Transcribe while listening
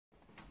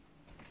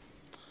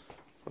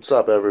What's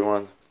up,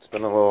 everyone? It's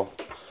been a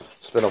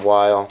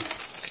while.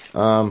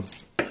 I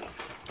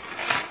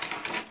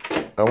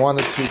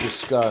wanted to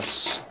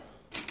discuss.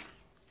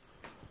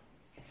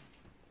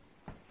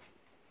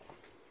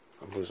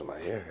 I'm losing my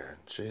hair here.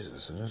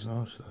 Jesus, I just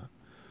noticed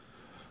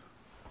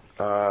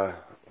that.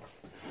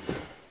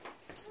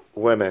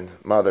 Women,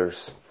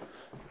 mothers.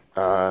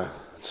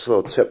 Just a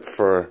little tip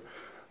for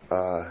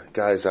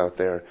guys out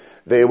there.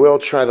 They will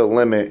try to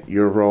limit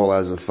your role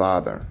as a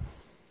father.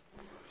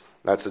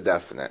 That's a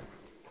definite.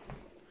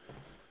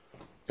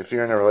 If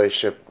you're in a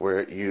relationship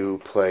where you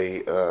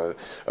play a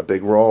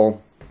big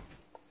role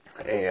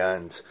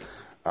and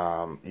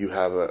you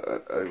have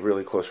a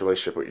really close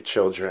relationship with your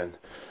children,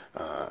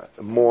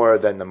 more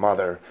than the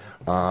mother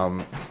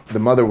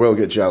will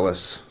get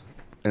jealous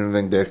and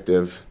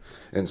vindictive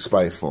and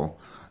spiteful.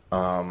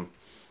 And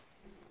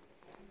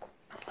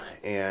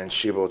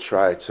she will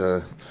try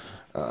to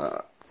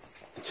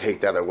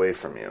take that away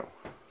from you.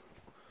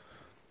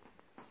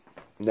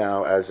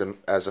 Now, as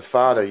a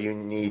father, you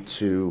need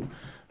to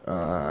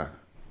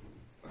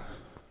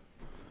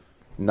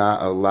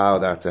not allow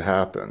that to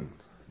happen.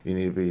 You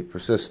need to be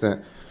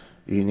persistent.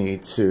 You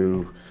need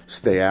to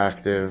stay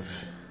active.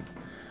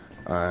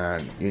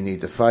 You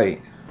need to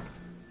fight.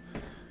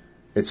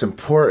 It's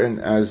important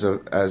as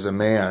a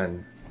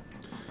man,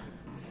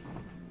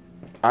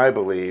 I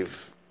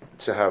believe,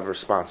 to have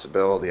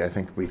responsibility. I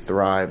think we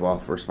thrive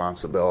off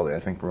responsibility.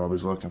 I think we're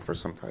always looking for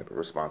some type of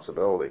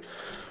responsibility,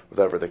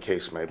 whatever the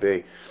case may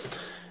be.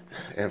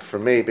 And for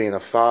me, being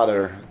a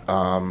father,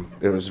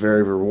 it was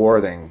very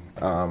rewarding.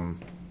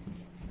 And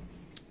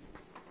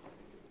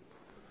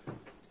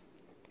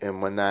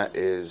when that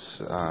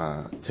is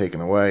taken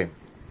away,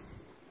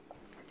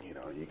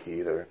 you can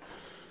either,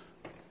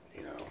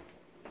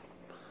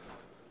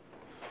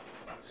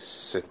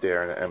 sit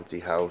there in an empty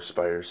house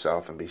by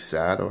yourself and be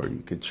sad, or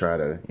you could try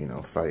to,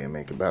 fight and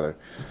make it better.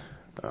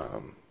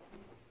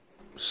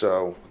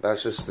 So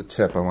that's just the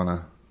tip I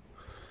wanted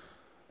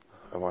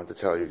to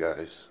tell you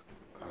guys.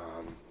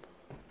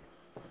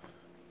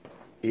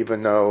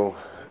 Even though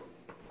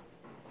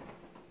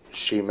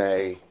she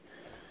may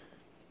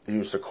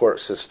use the court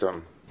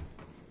system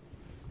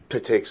to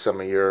take some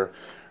of your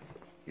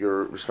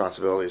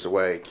responsibilities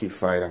away, keep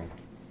fighting.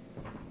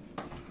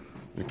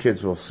 The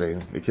kids will see.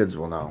 The kids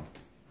will know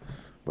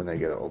when they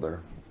get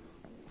older.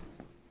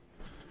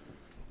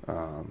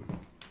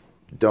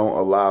 Don't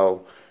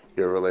allow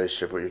your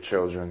relationship with your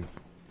children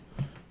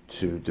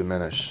to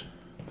diminish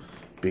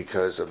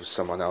because of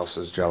someone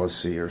else's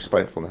jealousy or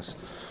spitefulness.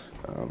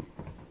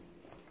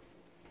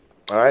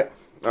 Alright,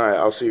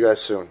 I'll see you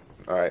guys soon.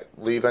 Alright,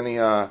 leave any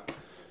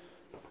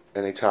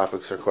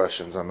topics or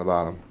questions on the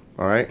bottom.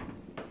 Alright,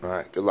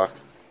 good luck.